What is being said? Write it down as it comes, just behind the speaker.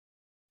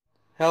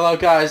Hello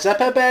guys,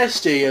 Bear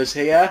Studios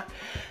here,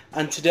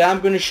 and today I'm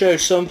going to show you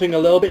something a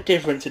little bit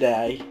different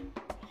today.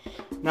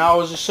 Now I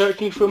was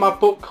searching through my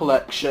book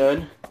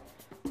collection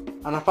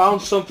and I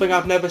found something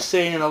I've never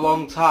seen in a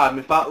long time,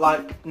 in fact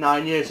like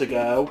 9 years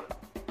ago.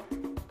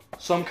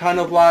 Some kind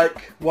of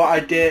like what I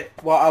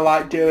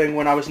liked doing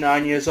when I was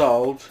 9 years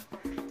old.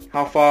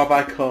 How far have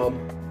I come?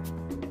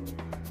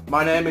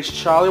 My name is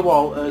Charlie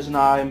Walters and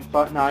I'm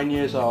about 9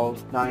 years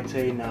old,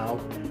 19 now.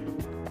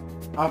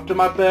 After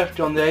my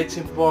birthday on the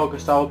 18th of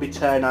August I will be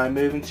 10, I'm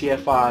moving to year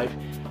 5.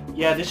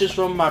 Yeah, this is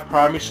from my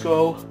primary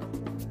school.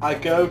 I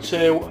went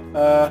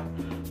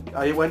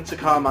to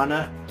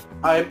Carmanor.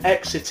 I am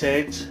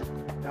excited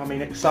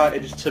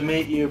to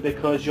meet you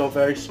because you're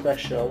very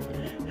special.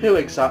 Who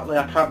exactly?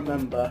 I can't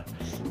remember.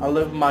 I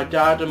live with my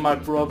dad and my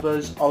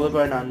brothers,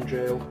 Oliver and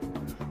Andrew.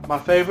 My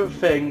favourite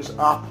things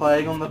are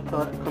playing on the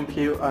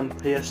computer and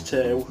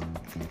PS2.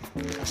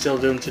 I still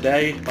do them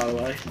today, by the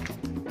way.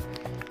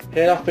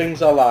 Here are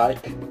things I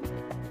like.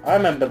 I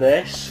remember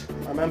this.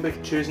 I remember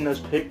choosing those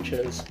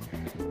pictures.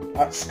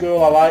 At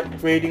school I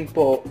like reading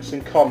books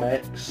and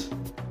comics,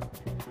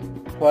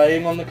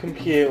 playing on the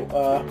computer,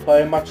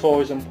 playing my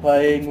toys and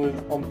playing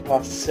on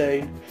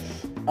plasticine.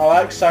 I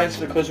like science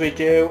because we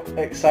do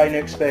exciting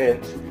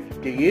experience.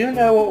 Do you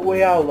know what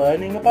we are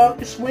learning about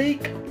this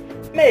week?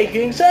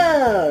 Making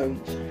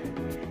sounds!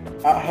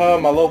 At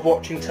home I love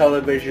watching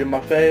television.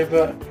 My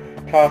favourite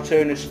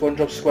cartoon is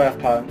SpongeBob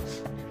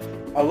SquarePants.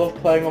 I love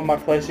playing on my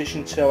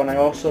PlayStation 2 and I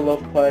also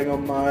love playing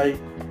on my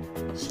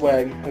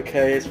Swing.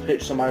 Okay, here's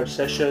pictures of my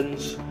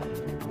obsessions.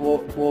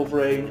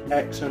 Wolverine,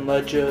 X-Men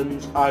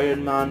Legends,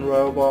 Iron Man,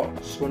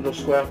 Robots,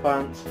 SpongeBob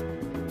SquarePants,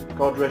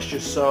 God Rest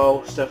Your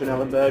Soul, Stephen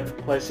Ellenberg,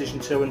 PlayStation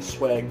 2 and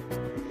Swing.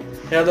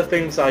 Here are the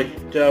things I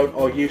don't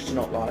or used to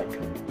not like.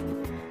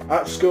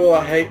 At school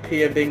I hate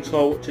PE and being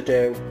told what to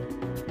do.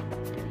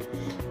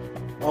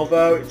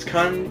 Although it's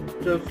kind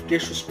of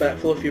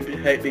disrespectful if you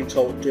hate being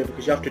told what to do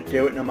because you have to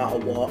do it no matter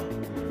what.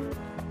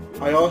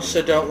 I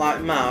also don't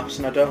like maths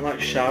and I don't like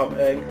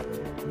shouting.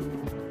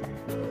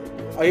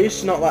 I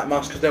used to not like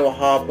maths because they were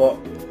hard, but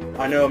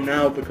I know them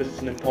now because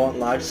it's an important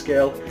life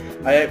skill.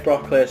 I hate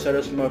broccoli, so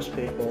does most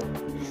people.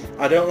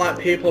 I don't like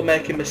people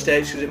making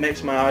mistakes because it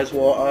makes my eyes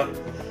water.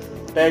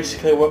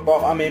 Basically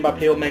what I mean by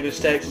people making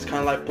mistakes is kind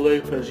of like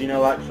bloopers, you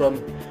know, like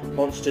from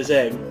Monsters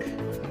Inc.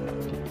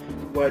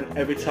 When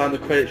every time the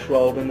credits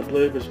rolled and the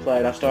bloopers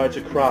played I started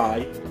to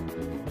cry.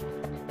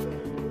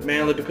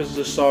 Mainly because of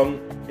the song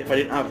If I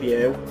Didn't Have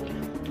You.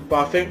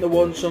 But I think the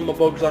ones from my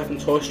Bugs Life and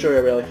Toy Story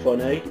are really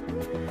funny.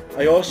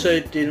 I also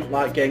didn't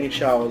like getting in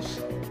showers.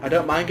 I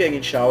don't mind getting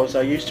in showers.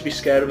 I used to be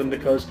scared of them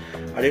because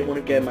I didn't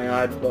want to get in my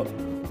eye, but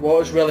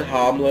water's really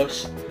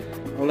harmless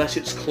unless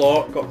it's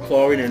got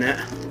chlorine in it.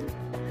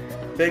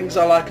 Things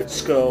I like at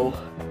school.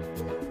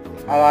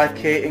 I like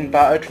eating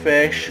battered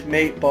fish,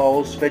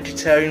 meatballs,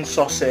 vegetarian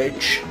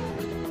sausage,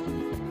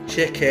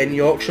 chicken,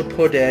 Yorkshire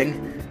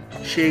pudding,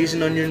 cheese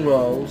and onion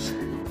rolls.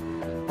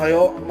 I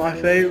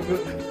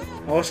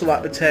also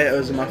like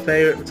potatoes and my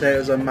favourite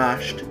potatoes are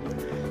mashed.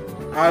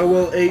 I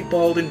will eat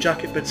boiled and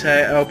jacket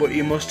potato, but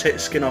you must take the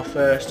skin off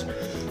first.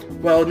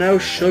 Well, no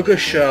sugar,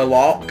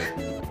 Sherlock.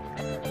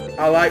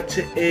 I like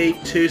to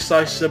eat 2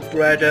 slices of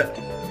bread at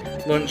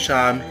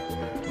lunchtime.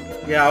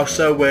 Yeah, I was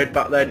so weird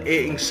back then,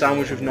 eating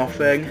sandwich with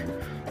nothing.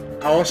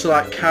 I also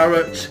like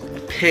carrots,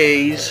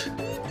 peas,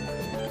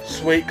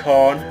 sweet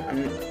corn,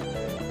 and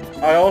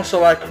I also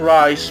like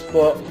rice,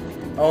 but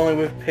only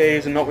with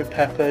peas and not with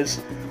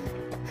peppers.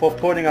 For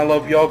pudding I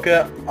love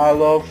yogurt, I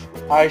love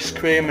ice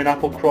cream and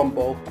apple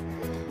crumble.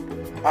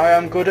 I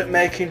am good at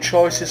making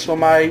choices for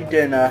my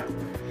dinner,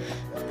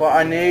 but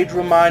I need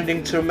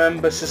reminding to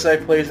remember to say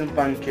please and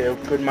thank you.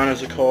 Good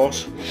manners, of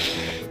course.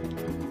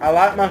 I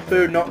like my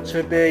food not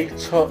to be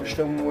touched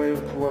and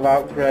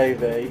without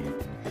gravy.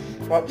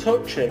 What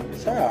touching?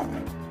 What's that?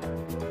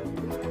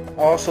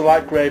 I also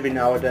like gravy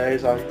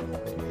nowadays. I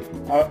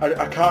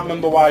can't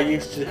remember why I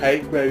used to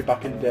hate gravy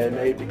back in the day,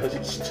 maybe because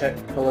it's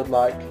coloured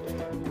like...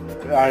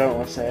 I don't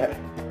want to say it.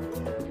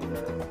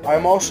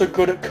 I'm also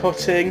good at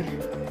cutting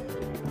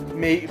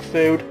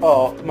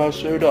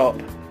most food up.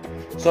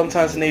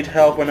 Sometimes I need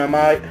help when I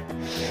might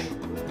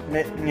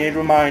need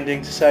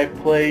reminding to say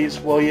please,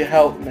 will you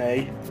help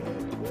me?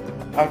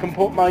 I can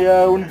put my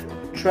own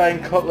tray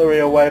and cutlery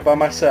away by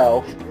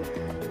myself.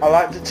 I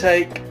like to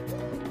take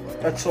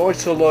a toy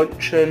to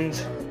lunch and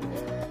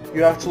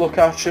you have to look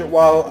after it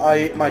while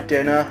I eat my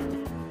dinner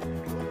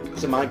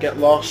because I might get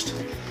lost.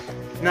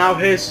 Now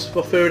here's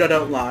for food I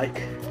don't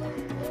like.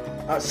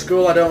 At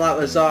school I don't like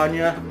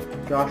lasagna.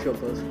 Garfield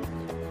does it.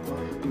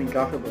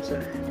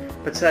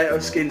 Potato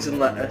skins and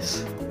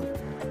lettuce.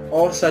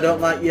 Also I don't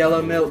like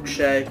yellow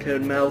milkshake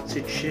and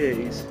melted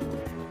cheese.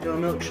 Yellow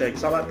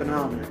milkshakes, I like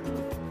banana.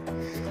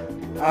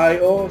 I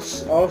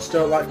also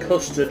don't like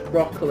custard,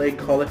 broccoli and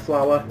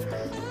cauliflower.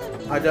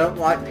 I don't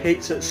like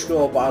pizza at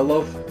school, but I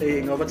love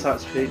eating other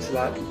types of pizza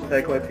like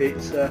takeaway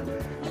pizza,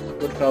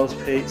 Goodfellas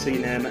pizza, you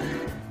name it.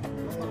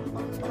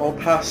 Or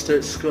pasta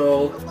at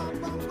school.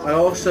 I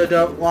also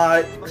don't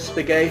like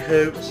spaghetti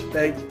hoops,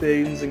 baked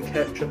beans and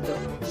ketchup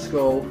at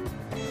school.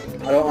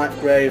 I don't like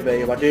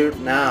gravy, but I do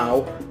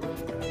now.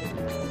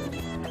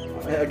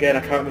 Again, I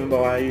can't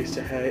remember why I used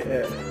to hate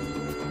it.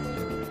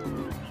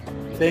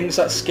 Things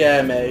that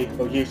scare me,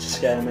 or used to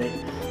scare me.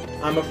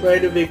 I'm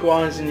afraid of the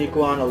iguanas in the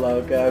iguana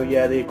logo.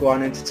 Yeah, the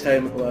iguana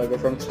entertainment logo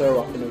from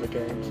Turok and other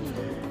games.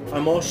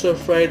 I'm also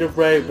afraid of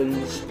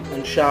ravens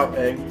and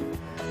shouting.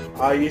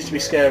 I used to be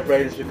scared of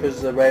ravens because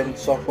of the Raven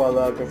software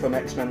logo from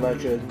X-Men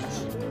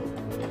Legends.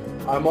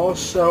 I'm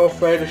also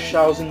afraid of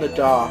showers in the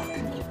dark.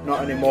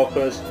 Not anymore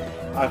because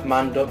I've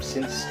manned up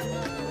since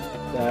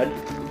then.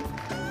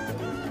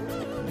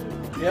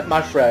 Yeah,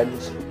 my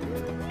friends.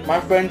 My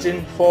friends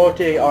in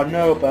 4D are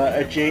Noba,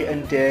 Ajit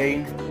and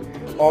Dean.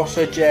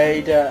 Also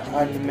Jada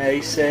and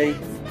Macy.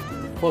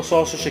 Plus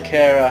also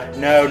Shakira.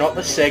 No, not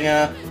the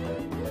singer.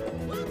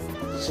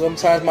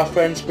 Sometimes my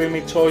friends bring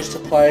me toys to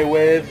play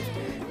with,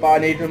 but I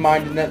need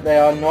reminding that they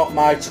are not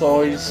my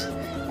toys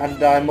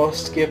and I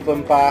must give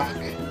them back.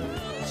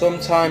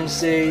 Sometimes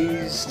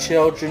these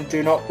children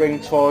do not bring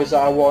toys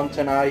that I want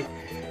and I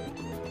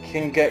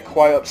can get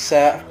quite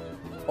upset.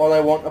 Or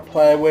they want to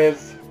play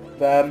with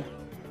them.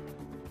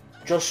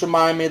 Just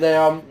remind me they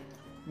are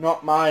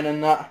not mine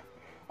and that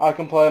I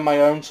can play with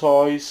my own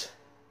toys.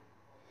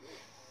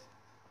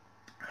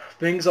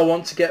 Things I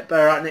want to get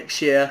better at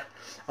next year.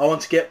 I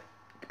want to get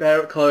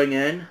better at colouring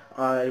in.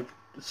 I've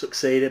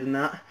succeeded in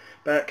that.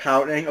 Better at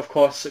counting, of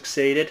course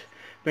succeeded.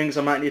 Things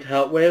I might need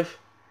help with.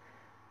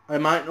 I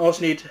might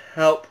also need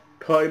help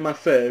cutting my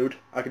food.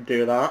 I can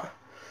do that.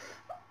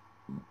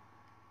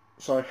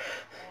 Sorry.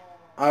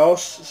 I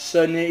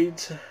also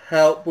need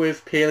help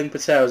with peeling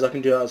potatoes. I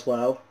can do that as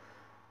well.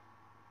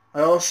 I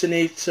also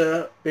need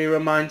to be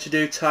reminded to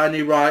do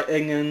tiny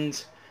writing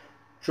and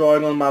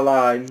drawing on my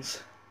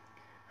lines.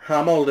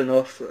 I'm old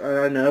enough and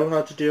I know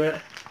how to do it.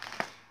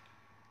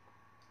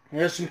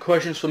 Here's some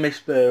questions for Miss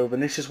Booth,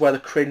 and this is where the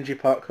cringy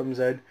part comes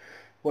in.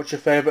 What's your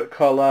favourite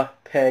colour?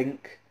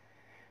 Pink.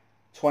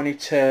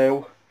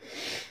 22.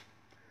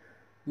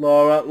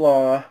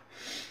 Laura.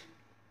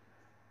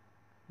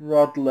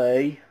 Rod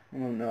Lee. I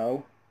don't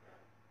know.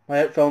 My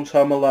favourite film's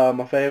Home Alone.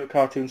 My favourite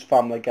cartoon's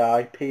Family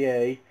Guy.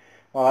 PE.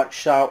 I like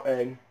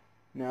shouting.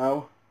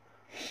 No.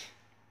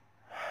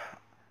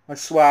 I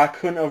swear I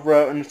couldn't have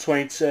written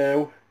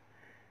 22.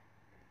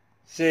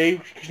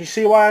 See? Can you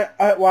see why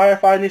I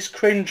find this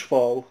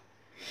cringeful?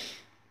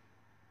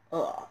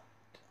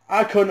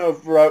 I couldn't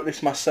have wrote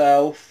this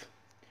myself.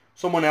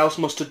 Someone else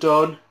must have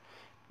done.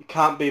 It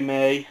can't be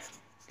me.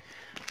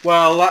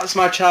 Well, that's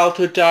my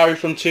childhood diary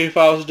from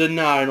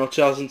 2009 or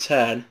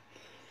 2010.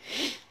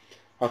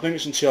 I think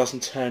it's in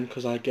 2010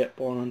 because I get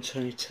born on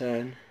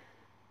 2010.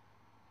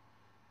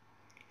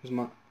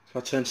 I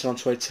turned 10 on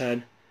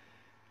 2010.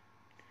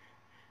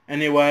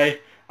 Anyway,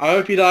 I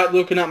hope you like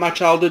looking at my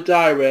childhood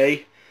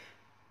diary,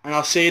 and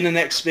I'll see you in the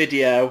next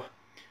video.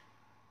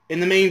 In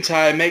the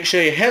meantime, make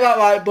sure you hit that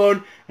like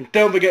button and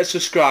don't forget to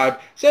subscribe.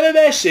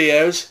 So, see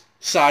yous,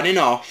 signing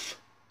off.